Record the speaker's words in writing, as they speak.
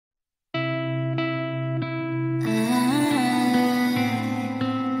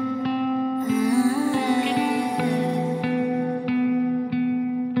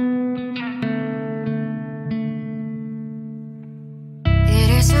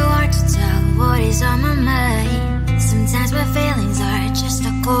what is on my mind. Sometimes my feelings are just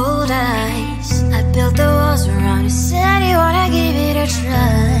a cold ice. I built the walls around you, said you wanna give it a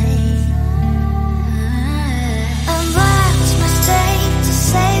try. I'm watching my state to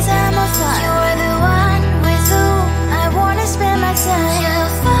say I'm a fire. You're the one with whom I wanna spend my time.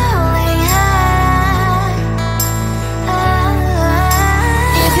 You're falling high.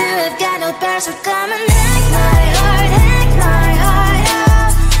 If you have got no parents, so come and hack my heart, hack my heart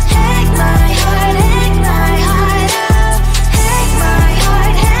out. Hack my heart, hack my heart out. Hack my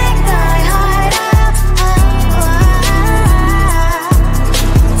heart, hack my heart out.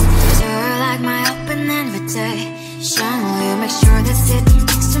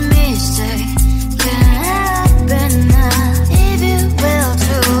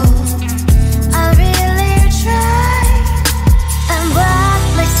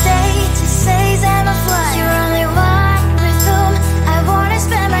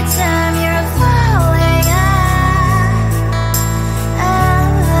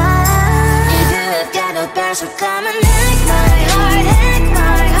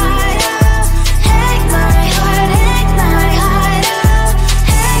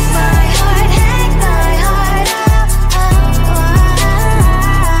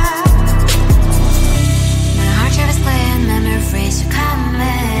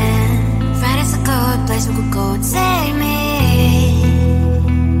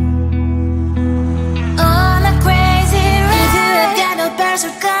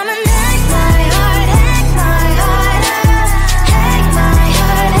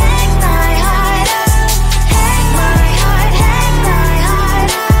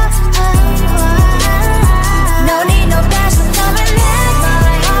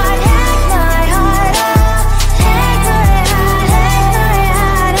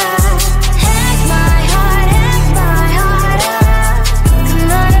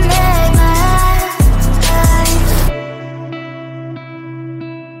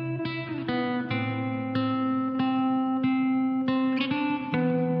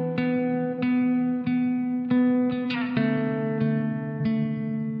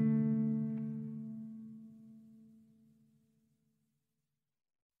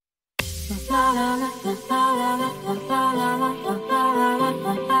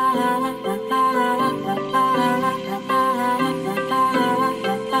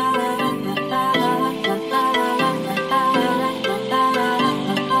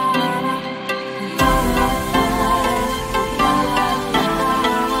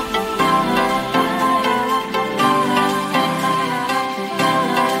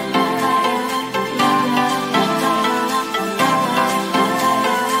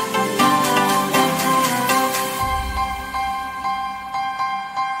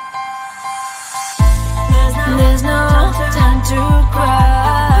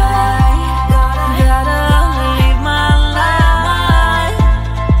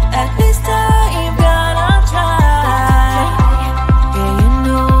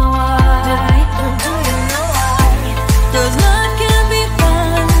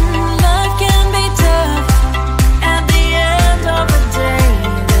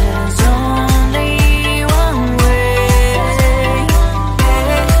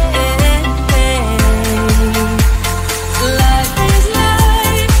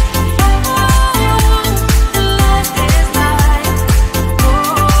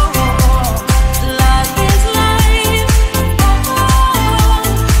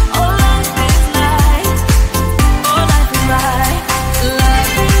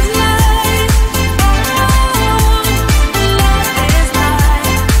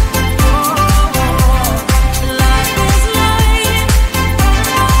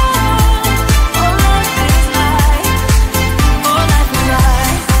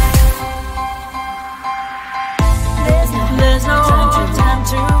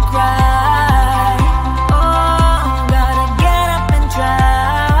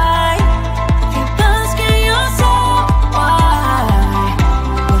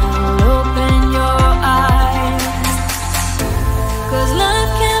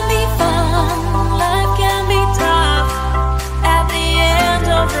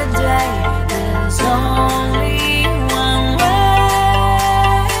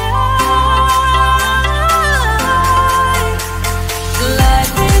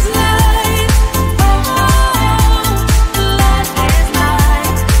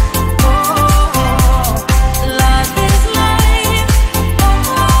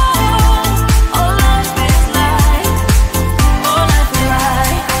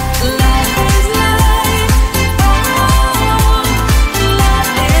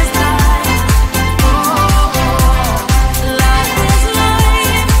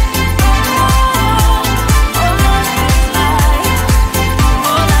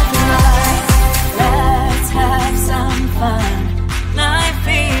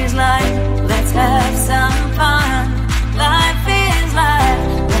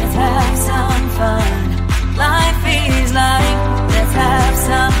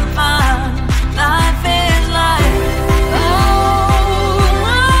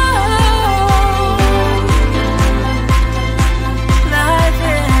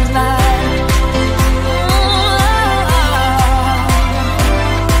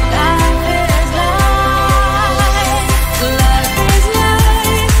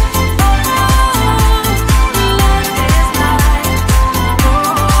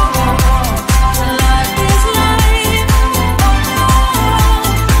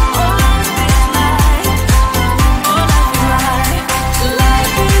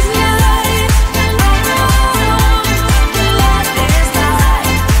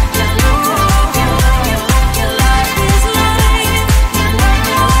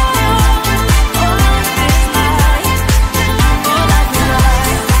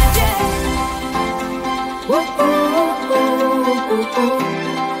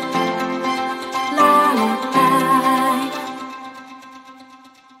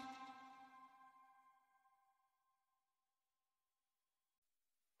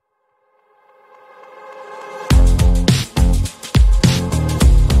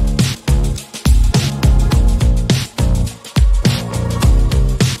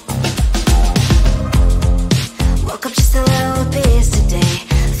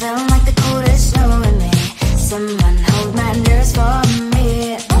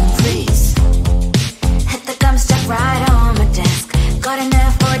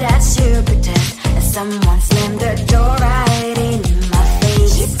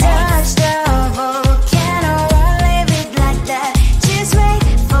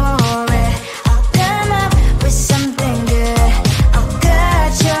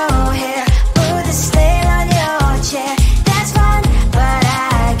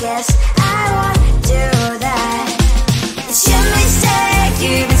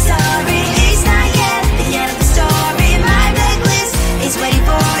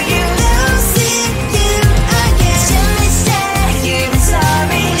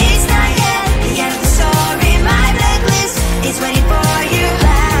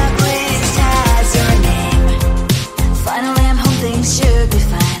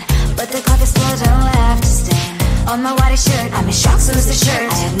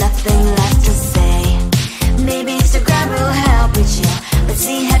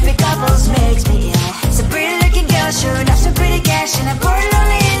 couples makes me ill. Some pretty looking girl, sure enough, some pretty cash, and I pour it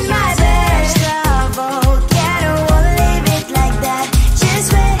only in my bed. Trouble, yeah, I don't wanna leave it like that. Just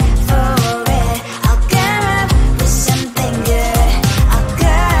wait for it. I'll come up with something good. I'll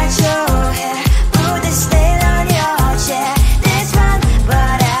cut your hair, put the style on your chair. That's fun,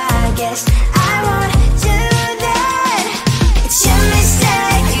 but I guess I won't do that. It's your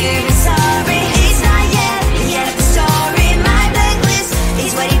mistake, you're sorry. It's not yet the end of the story. My blacklist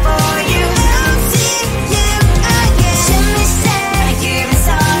is waiting for you. I'll see you again. It's your mistake, you're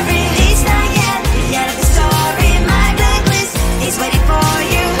sorry. It's not yet the end of the story. My blacklist is waiting for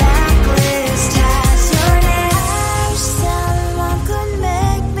you. Blacklist has your name. I wish someone could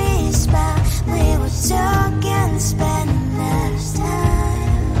make me smile. We would talk and spend less time.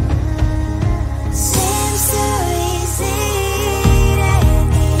 Seems so easy, it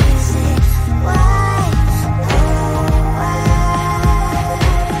ain't easy. Why? Oh, why?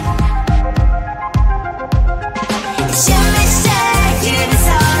 It's your mistake, you're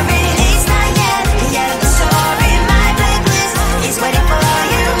sorry. It's not yet the end of the story. My blacklist is waiting for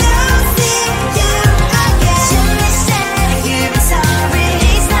you. I'll see you again. It's your mistake, you're sorry.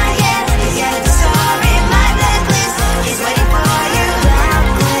 It's not yet the end of the story. My blacklist is waiting for you.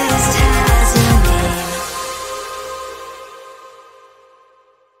 Blacklist has your name.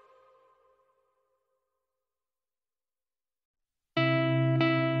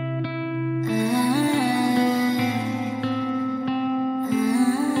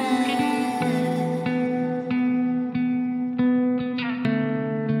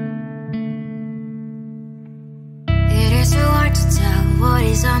 It is so hard to tell what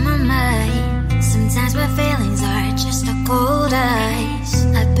is on my mind. Sometimes my feelings are just a cold ice.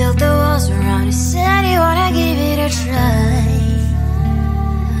 I built the walls around it, said you wanna give it a try.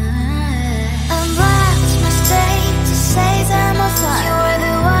 I'm lost, my state to say I'm a fly. You're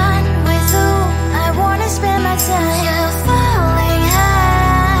the one with whom I wanna spend my time. You're falling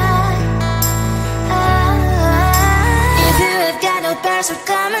high. If you have got no past, so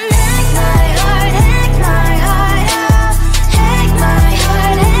come and hack my heart, hack my heart up. Hack my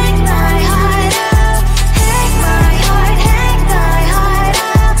heart, hack my heart up. Hack my heart, hack my heart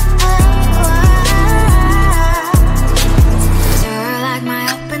up. You're like my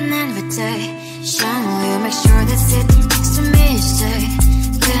open invitation. Will you make sure that sitting next to me stay?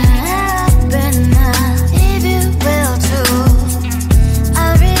 Can open up if you will too.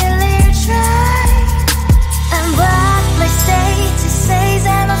 I'll really try. And what my state says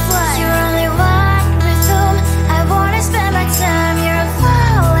I'm a fly. You're only one with whom I wanna spend my time. You're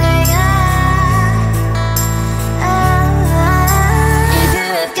falling high. If you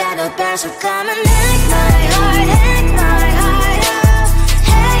have got no past, so come and hack my heart, hack my heart up.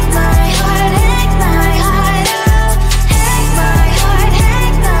 Hack my heart, hack my heart up. Hack my heart,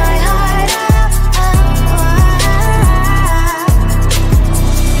 hack my heart up.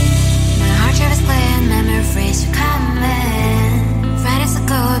 My heart drives clean, memory freeze, you're coming. Friday's a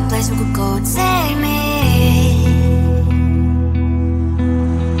good place we could go, take me.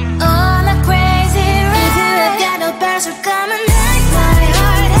 On a crazy ride. If you have got no past, so come and hack my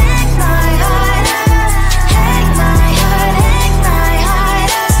heart, hack my heart up. Hack my heart, hack my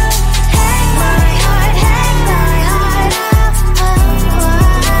heart up. Hack my heart, hack my heart up.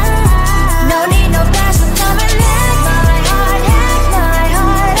 No need no past, so come and hack my heart, hack my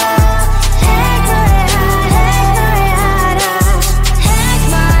heart up. Hack my heart, hack my heart up. Hack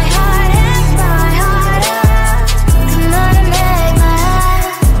my heart, hack my heart up. Come on and make my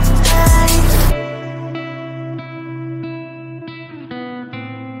heart.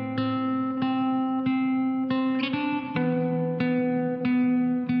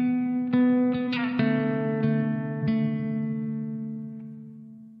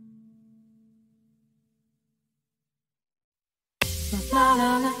 La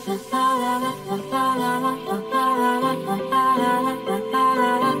la la la la la la la la.